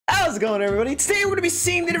How's it going, everybody? Today we're going to be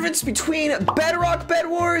seeing the difference between BEDROCK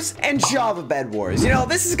Bedwars and Java Bedwars. You know,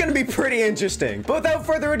 this is going to be pretty interesting. But without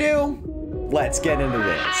further ado, let's get into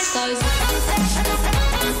this.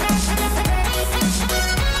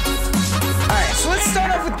 Alright, so let's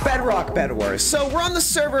start off with BEDROCK Bedwars. So we're on the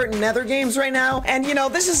server NetherGames right now, and you know,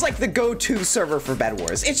 this is like the go-to server for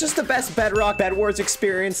Bedwars. It's just the best BEDROCK Bedwars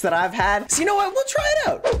experience that I've had. So you know what? We'll try it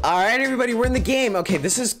out. Alright, everybody, we're in the game. Okay,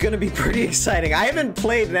 this is gonna be pretty exciting. I haven't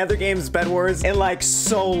played NetherGames Bedwars in like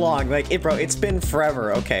so long. Like, bro, it's been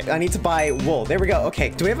forever. Okay, I need to buy wool. There we go. Okay,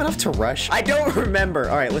 do we have enough to rush? I don't remember.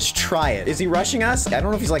 Alright, let's try it. Is he rushing us? I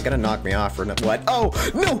don't know if he's like gonna knock me off or not. What? Oh,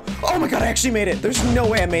 no! Oh my god, I actually made it. There's no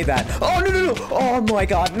way I made that. Oh, no, no, no! Oh my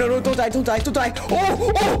god. No, no, don't die, don't die, don't die.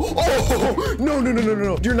 Oh, oh, oh! No, no, no, no, no,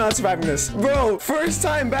 no. You're not surviving this. Bro, first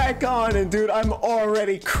time back on, and dude, I'm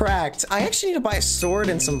already cracked. I actually need to buy a sword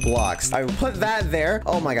and some blocks. I will put that there.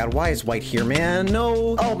 Oh my god, why is white here, man?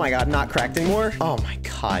 No. Oh my god, not cracked anymore. Oh my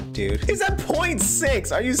god, dude. He's at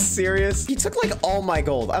 0.6. Are you serious? He took like all my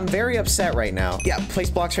gold. I'm very upset right now. Yeah, place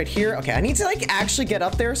blocks right here. Okay, I need to like actually get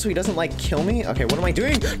up there so he doesn't like kill me. Okay, what am I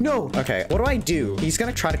doing? No. Okay, what do I do? He's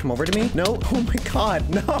gonna try to come over to me. No. Oh my god,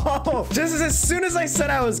 no. Just as soon as I said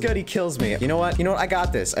I was good, he kills me. You know what? You know what? I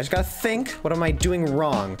got this. I just gotta think, what am I doing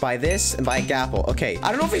wrong? Buy this and buy a gapple. Okay,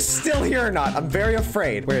 I don't know if he's still here or not. I'm very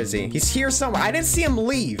afraid. Where is he? He's here somewhere. I didn't see him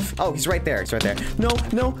leave. Oh, he's right there. He's right there. No,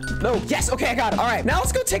 no, no. Yes, okay, I got him. All right, now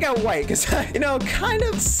let's go take out white because, you know, kind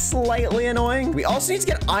of slightly annoying. We also need to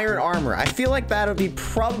get iron armor. I feel like that would be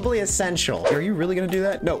probably essential. Are you really gonna do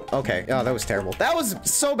that? No. Okay. Oh, that was terrible. That was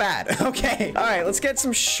so bad. Okay. All right, let's get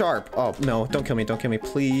some sharp. Oh, no, don't kill me. Don't kill me,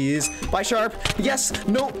 please. Buy sharp. Yes.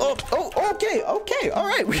 No. Oh, oh, okay. Okay. All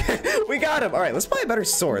right. We got him. All right, let's buy a better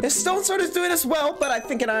sword. This stone sword is doing us well, but I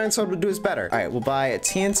think an iron sword would do us better. All right, we'll buy a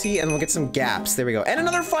TNT and we'll get some gaps. There we go. And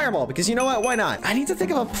another fireball, because you know what? Why not? I need to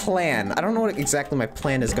think of a plan. I don't know what exactly my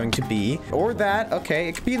plan is going to be. Or that. Okay,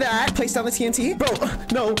 it could be that. Place down the TNT. Bro,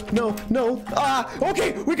 no, no, no. Ah,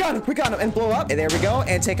 okay. We got him. We got him. And blow up. And there we go.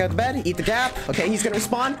 And take out the bed. Eat the gap. Okay, he's gonna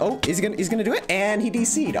respawn. Oh, he's gonna do it. And he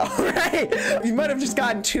DC'd. All right. He might have just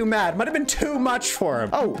gotten too mad. Might have been too much for him.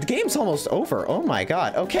 Oh, the game's almost over. Oh my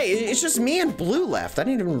god. Okay, it's just me and blue left. I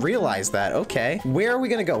didn't even realize that. Okay, where are we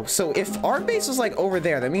gonna go? So if our base was like over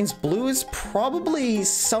there, that means blue is probably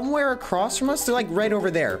somewhere across from us. They're like right over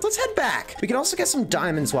there. Let's head back. We can also get some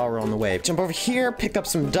diamonds while we're on the way. Jump over here, pick up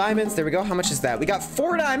some diamonds. There we go. How much is that? We got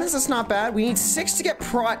 4 diamonds. That's not bad. We need 6 to get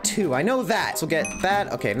prot 2. I know that. So we'll get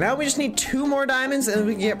that. Okay, now we just need 2 more diamonds and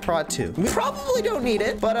we can get prot 2. We probably don't need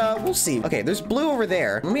it, but we'll see. Okay, there's blue over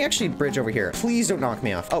there. Let me actually bridge over here. Please don't knock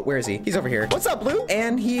me off. Oh, where is he? He's over here. What's up, blue?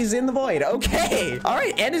 And he's in the void. Okay. All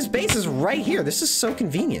right, and his base is right here. This is so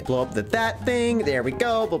convenient. Blow up that thing. There we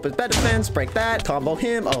go. Blow up his bed defense. Break that. Combo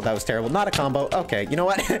him. Oh, that was terrible. Not a combo. Okay, you know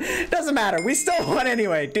what? Doesn't matter. We still won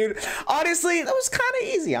anyway, dude. Honestly, that was kind of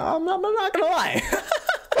easy. I'm not gonna lie.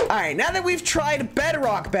 All right, now that we've tried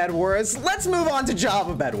BEDROCK Bedwars, let's move on to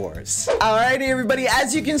Java Bedwars. All right, everybody,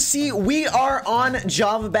 as you can see, we are on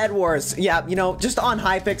Java Bedwars. Yeah, you know, just on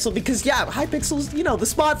Hypixel because, yeah, Hypixel's, you know, the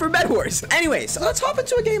spot for Bedwars. Anyways, let's hop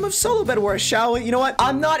into a game of solo Bedwars, shall we? You know what?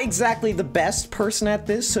 I'm not exactly the best person at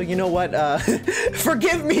this, so you know what?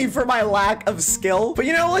 Forgive me for my lack of skill, but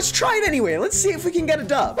you know, let's try it anyway. Let's see if we can get a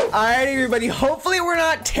dub. All right, everybody, hopefully we're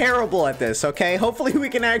not terrible at this, okay? Hopefully we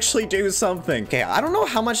can actually do something. Okay, I don't know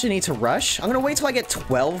how much I need to rush. I'm gonna wait till I get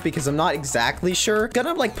 12 because I'm not exactly sure.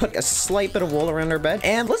 Gonna like put a slight bit of wool around our bed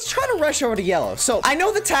and let's try to rush over to yellow. So I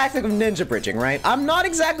know the tactic of ninja bridging, right? I'm not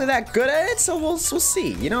exactly that good at it, so we'll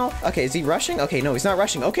see, you know? Okay, is he rushing? Okay, no, he's not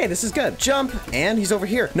rushing. Okay, this is good. Jump, and he's over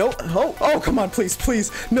here. No, oh, come on, please,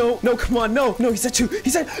 please. No, no, come on, no, he's at 2.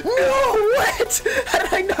 He's at, no, what? How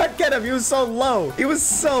did I not get him? He was so low. He was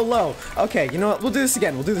so low. Okay, you know what? We'll do this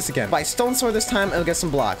again. We'll do this again. Buy stone sword this time, and we'll get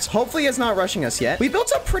some blocks. Hopefully he's not rushing us yet. We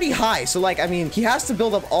built up pretty high, so like, I mean, he has to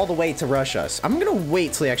build up all the way to rush us. I'm gonna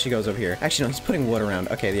wait till he actually goes over here. Actually, no, he's putting wood around.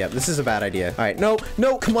 Okay, yeah, this is a bad idea. All right, no,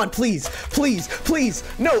 no, come on, please, please, please.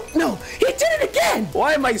 No, no, he did it again.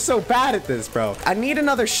 Why am I so bad at this, bro? I need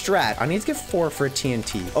another strat. I need to get 4 for a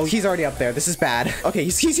TNT. Oh, he's already up there. This is bad. Okay,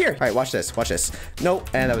 he's here. All right, watch this, watch this. No,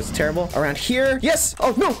 and that was terrible. Around here. Yes.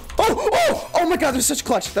 Oh, no. Oh my God, that was such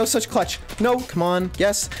clutch. That was such clutch. No, come on.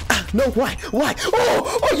 Yes. No, why?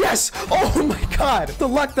 Oh, yes. Oh my God. The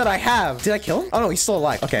luck that I have. Did I kill him? Oh no, he's still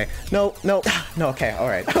alive. Okay. No. Okay. All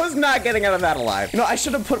right. I was not getting out of that alive. You know, I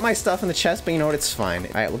should have put my stuff in the chest, but you know what? It's fine.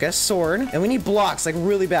 All right, we'll get a sword and we need blocks like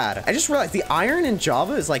really bad. I just realized the iron in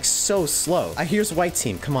Java is like so slow. Here's white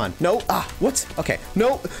team. Come on. No. What? Okay.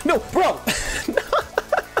 No, bro.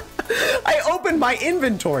 I opened my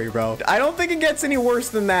inventory, bro. I don't think it gets any worse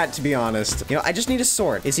than that, to be honest. You know, I just need a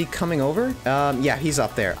sword. Is he coming over? Yeah, he's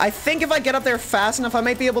up there. I think if I get up there fast enough, I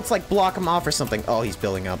might be able to, like, block him off or something. Oh, he's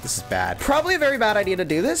building up. This is bad. Probably a very bad idea to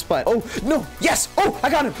do this, but... Oh, no. Yes. Oh, I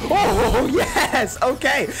got him. Oh, yes.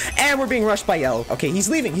 Okay. And we're being rushed by yellow. Okay, he's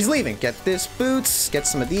leaving. He's leaving. Get this boots. Get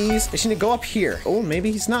some of these. I just need to go up here. Oh,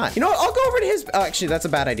 maybe he's not. You know what? I'll go over to his... Oh, actually, that's a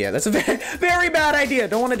bad idea. That's a very, very bad idea.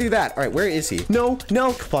 Don't want to do that. All right, where is he? No,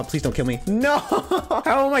 no. Come on, please don't kill me. No.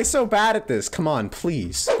 How am I so bad at this? Come on,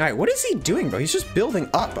 please. All right, what is he doing, bro? He's just building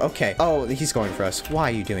up. Okay. Oh, he's going for us. Why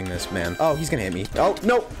are you doing this, man? Oh, he's gonna hit me. Oh,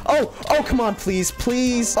 no. Oh, come on, please,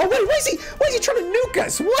 please. Oh, wait, why is he trying to nuke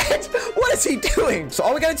us? What? What is he doing? So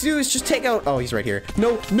all we got to do is just take out... Oh, he's right here.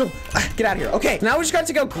 No. Get out of here. Okay, now we just got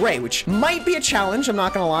to go gray, which might be a challenge. I'm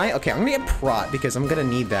not gonna lie. Okay, I'm gonna get prot because I'm gonna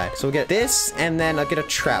need that. So we'll get this, and then I'll get a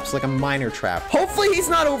trap, so like a miner trap. Hopefully he's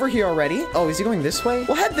not over here already. Oh, is he going this way?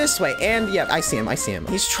 We'll head this way. And yeah, I see him.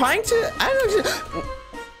 He's trying to... I don't know.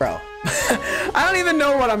 Bro. I don't even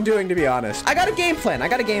know what I'm doing, to be honest. I got a game plan.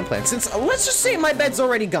 Since, let's just say my bed's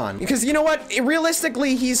already gone. Because you know what?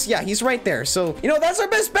 Realistically, he's right there. So, you know, that's our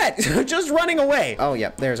best bet. Just running away. Oh, yeah,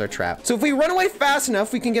 there's our trap. So if we run away fast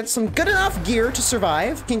enough, we can get some good enough gear to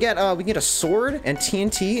survive. We can get a sword and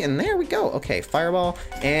TNT, and there we go. Okay, fireball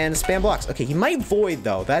and spam blocks. Okay, he might void,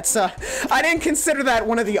 though. That's, I didn't consider that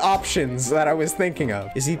one of the options that I was thinking of.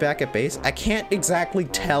 Is he back at base? I can't exactly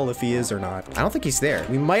tell if he is or not. I don't think he's there.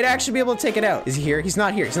 We might actually be able to take it out. Is he here? He's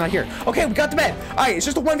not here. Okay, we got the bed. All right, it's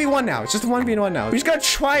just a 1v1 now. We just gotta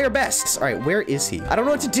try our best. All right, where is he? I don't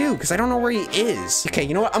know what to do because I don't know where he is. Okay,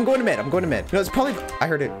 you know what? I'm going to mid. No, it's probably... I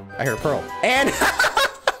heard a pearl. And...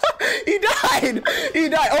 He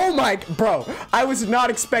died. Oh my, bro. I was not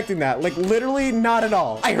expecting that. Like, literally not at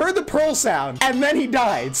all. I heard the pearl sound and then he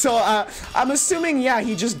died. So, I'm assuming, yeah,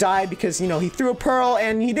 he just died because, you know, he threw a pearl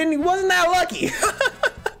and he wasn't that lucky.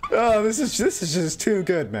 Oh, this is just too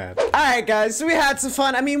good, man. All right, guys, so we had some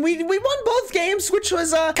fun. I mean, we won both games, which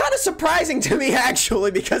was kind of surprising to me,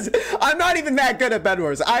 actually, because I'm not even that good at Bed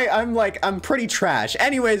Wars. I'm pretty trash.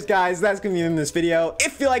 Anyways, guys, that's gonna be in this video.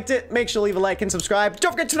 If you liked it, make sure to leave a like and subscribe.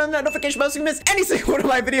 Don't forget to turn on that notification bell so you miss any single one of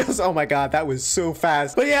my videos. Oh my god, that was so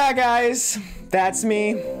fast. But yeah, guys, that's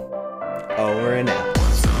me. Over and out.